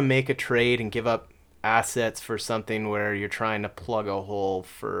want to make a trade and give up assets for something where you're trying to plug a hole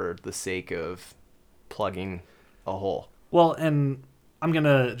for the sake of plugging a hole. Well, and I'm going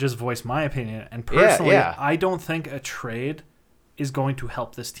to just voice my opinion. And personally, I don't think a trade is going to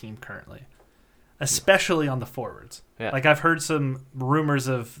help this team currently, especially on the forwards. Yeah. Like, I've heard some rumors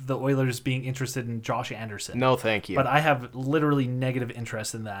of the Oilers being interested in Josh Anderson. No, thank you. But I have literally negative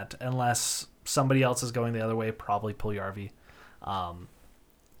interest in that unless somebody else is going the other way, probably Puljujarvi,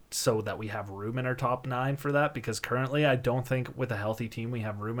 so that we have room in our top 9 for that, because currently I don't think with a healthy team we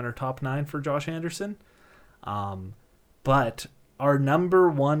have room in our top 9 for Josh Anderson. But our number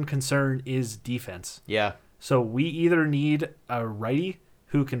one concern is defense. Yeah. So we either need a righty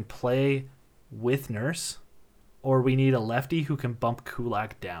who can play with Nurse, or we need a lefty who can bump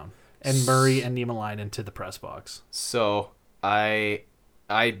Kulak down and Murray and Niemelainen into the press box. So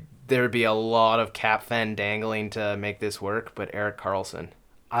there'd be a lot of cap fan dangling to make this work, but Erik Karlsson.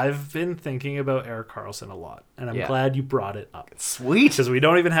 I've been thinking about Erik Karlsson a lot, and I'm glad you brought it up. Sweet. Because we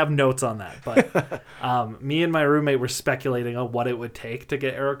don't even have notes on that. But me and my roommate were speculating on what it would take to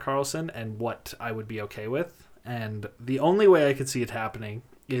get Erik Karlsson and what I would be okay with. And the only way I could see it happening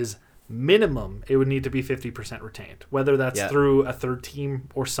is minimum it would need to be 50% retained, whether that's through a third team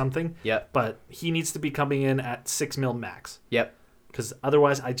or something. Yep. But he needs to be coming in at $6 million max. Yep. Because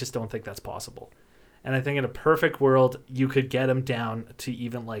otherwise I just don't think that's possible. And I think in a perfect world, you could get him down to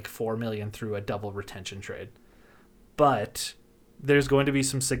even like $4 million through a double retention trade. But there's going to be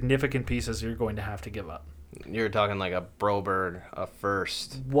some significant pieces you're going to have to give up. You're talking like a Broberg, a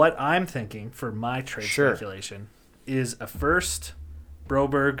first. What I'm thinking for my trade speculation is a first,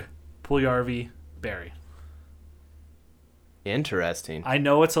 Broberg, Puljujarvi, Barrie. Interesting. I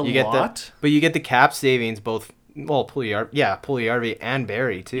know it's a lot. But you get the cap savings both. Well, Puljujarvi and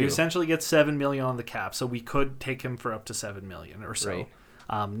Barrie too. You essentially get $7 million on the cap, so we could take him for up to $7 million or so,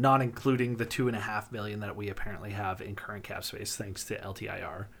 right. Not including the $2.5 million that we apparently have in current cap space thanks to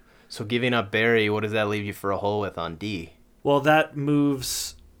LTIR. So giving up Barrie, what does that leave you for a hole with on D? Well, that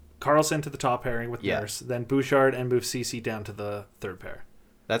moves Karlsson to the top pairing with Nurse, then Bouchard, and moves CC down to the third pair.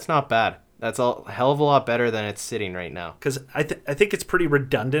 That's not bad. That's a hell of a lot better than it's sitting right now. Because I think it's pretty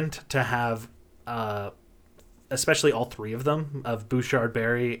redundant to have. Especially all three of them, of Bouchard,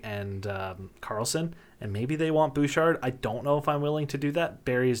 Barrie, and Karlsson. And maybe they want Bouchard. I don't know if I'm willing to do that.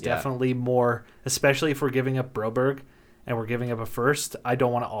 Barrie is definitely more, especially if we're giving up Broberg and we're giving up a first, I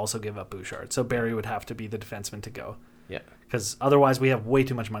don't want to also give up Bouchard. So Barrie would have to be the defenseman to go. Yeah. Because otherwise we have way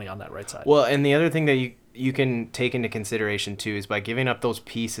too much money on that right side. Well, and the other thing that you can take into consideration too is by giving up those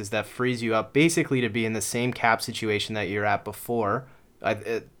pieces, that frees you up basically to be in the same cap situation that you're at before. By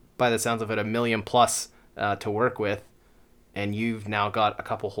the sounds of it, $1 million plus to work with, and you've now got a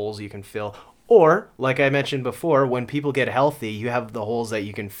couple holes you can fill. Or, like I mentioned before, when people get healthy, you have the holes that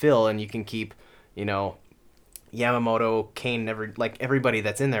you can fill, and you can keep, Yamamoto, Kane, everybody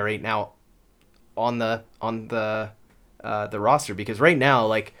that's in there right now on the roster. Because right now,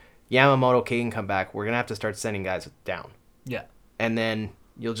 like, Yamamoto, Kane come back, we're gonna have to start sending guys down. Yeah, and then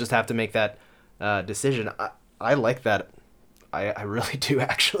you'll just have to make that decision. I like that I really do,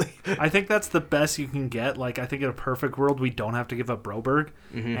 actually. I think that's the best you can get. Like, I think in a perfect world, we don't have to give up Broberg,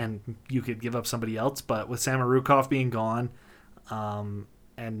 and you could give up somebody else. But with Samorukov being gone, and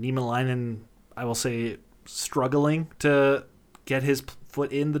Niemelainen, I will say, struggling to get his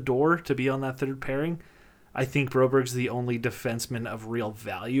foot in the door to be on that third pairing, I think Broberg's the only defenseman of real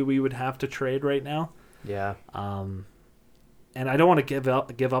value we would have to trade right now. Yeah. And I don't want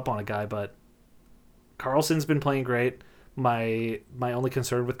to give up on a guy, but Karlsson's been playing great. My only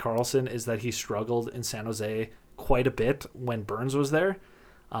concern with Karlsson is that he struggled in San Jose quite a bit when Burns was there.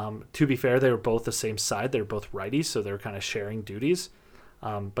 To be fair, they were both the same side. They were both righties, so they were kind of sharing duties.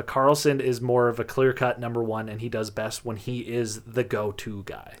 But Karlsson is more of a clear-cut number one, and he does best when he is the go-to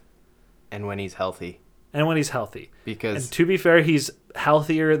guy. And when he's healthy. Because, and to be fair, he's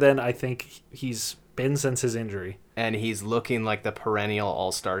healthier than I think he's been since his injury. And he's looking like the perennial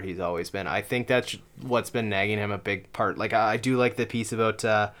all-star he's always been. I think that's what's been nagging him a big part. Like, I do like the piece about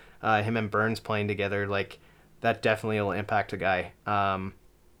him and Burns playing together. Like, that definitely will impact a guy.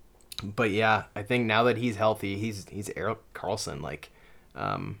 But yeah, I think now that he's healthy, he's Erik Karlsson. Like,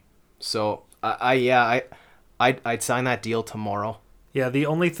 so I'd sign that deal tomorrow. Yeah, the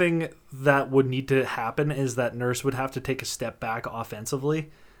only thing that would need to happen is that Nurse would have to take a step back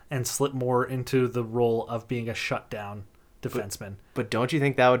offensively and slip more into the role of being a shutdown defenseman. But don't you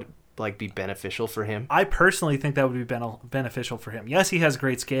think that would be beneficial for him? I personally think that would be beneficial for him. Yes, he has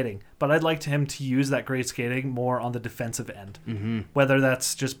great skating, but I'd like him to use that great skating more on the defensive end. Mm-hmm. Whether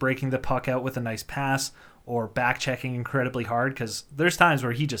that's just breaking the puck out with a nice pass or back checking incredibly hard, because there's times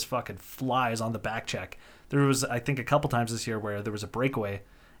where he just fucking flies on the back check. There was, I think, a couple times this year where there was a breakaway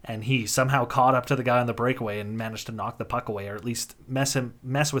and he somehow caught up to the guy on the breakaway and managed to knock the puck away, or at least mess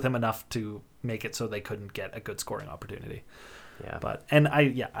with him enough to make it so they couldn't get a good scoring opportunity. Yeah.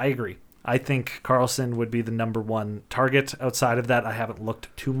 I agree. I think Karlsson would be the number one target. Outside of that, I haven't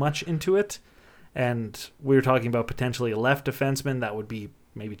looked too much into it. And we were talking about potentially a left defenseman. That would be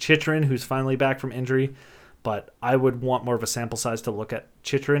maybe Chychrun, who's finally back from injury. But I would want more of a sample size to look at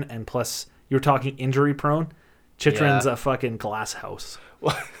Chychrun. And plus, you're talking injury prone. Chychrun's a fucking glass house.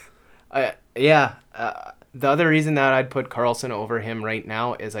 Well, the other reason that I'd put Karlsson over him right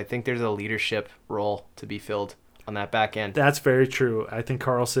now is I think there's a leadership role to be filled on that back end. That's very true. I think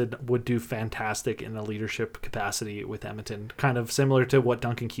Karlsson would do fantastic in a leadership capacity with Edmonton, kind of similar to what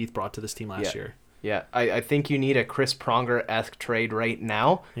Duncan Keith brought to this team last year. Yeah, I think you need a Chris Pronger-esque trade right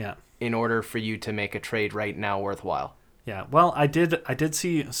now in order for you to make a trade right now worthwhile. Yeah, well, I did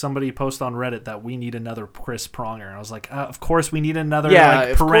see somebody post on Reddit that we need another Chris Pronger, and I was like, of course we need another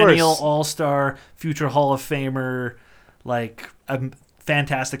perennial all-star, future Hall of Famer, like a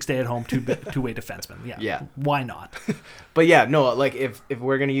fantastic stay-at-home two-way defenseman. Yeah, why not? But yeah, no, like if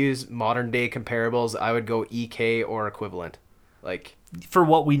we're gonna use modern-day comparables, I would go EK or equivalent, like for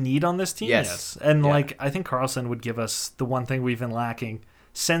what we need on this team. Yes. And I think Karlsson would give us the one thing we've been lacking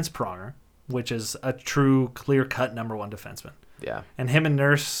since Pronger, which is a true, clear-cut number one defenseman. Yeah. And him and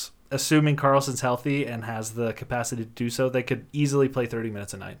Nurse, assuming Karlsson's healthy and has the capacity to do so, they could easily play 30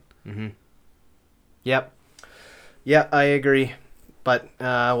 minutes a night. Mm-hmm. Yep. Yeah, I agree. But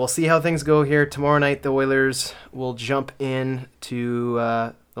we'll see how things go here. Tomorrow night, the Oilers will jump into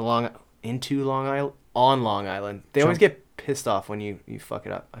Long Island. They always get pissed off when you fuck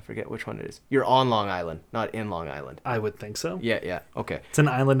it up. I forget which one it is. You're on Long Island, not in Long Island. I would think so. Yeah. Okay. It's an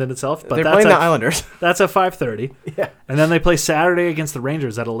island in itself, but they're playing the Islanders. That's at 5:30. Yeah. And then they play Saturday against the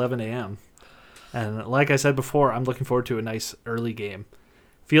Rangers at 11 a.m. And like I said before, I'm looking forward to a nice early game.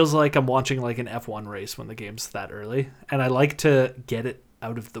 Feels like I'm watching like an F1 race when the game's that early, and I like to get it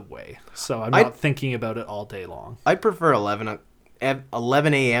out of the way, so I'm not thinking about it all day long. I'd prefer 11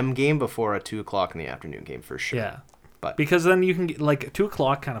 a.m. game before a 2 o'clock in the afternoon game for sure. Yeah. But because then you can get 2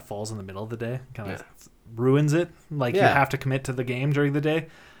 o'clock kind of falls in the middle of the day, kind of ruins it. You have to commit to the game during the day,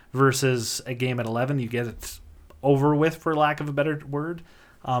 versus a game at 11, you get it over with, for lack of a better word.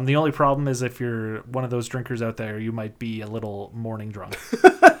 The only problem is if you're one of those drinkers out there, you might be a little morning drunk.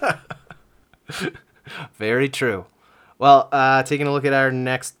 Very true. Well, taking a look at our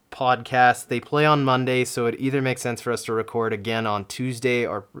next podcast, they play on Monday, so it either makes sense for us to record again on Tuesday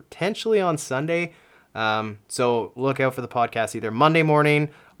or potentially on Sunday. So look out for the podcast either Monday morning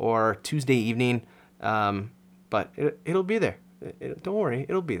or Tuesday evening. But it'll be there. Don't worry,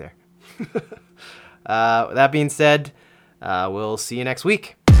 it'll be there. That being said, we'll see you next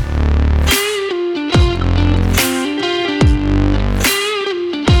week.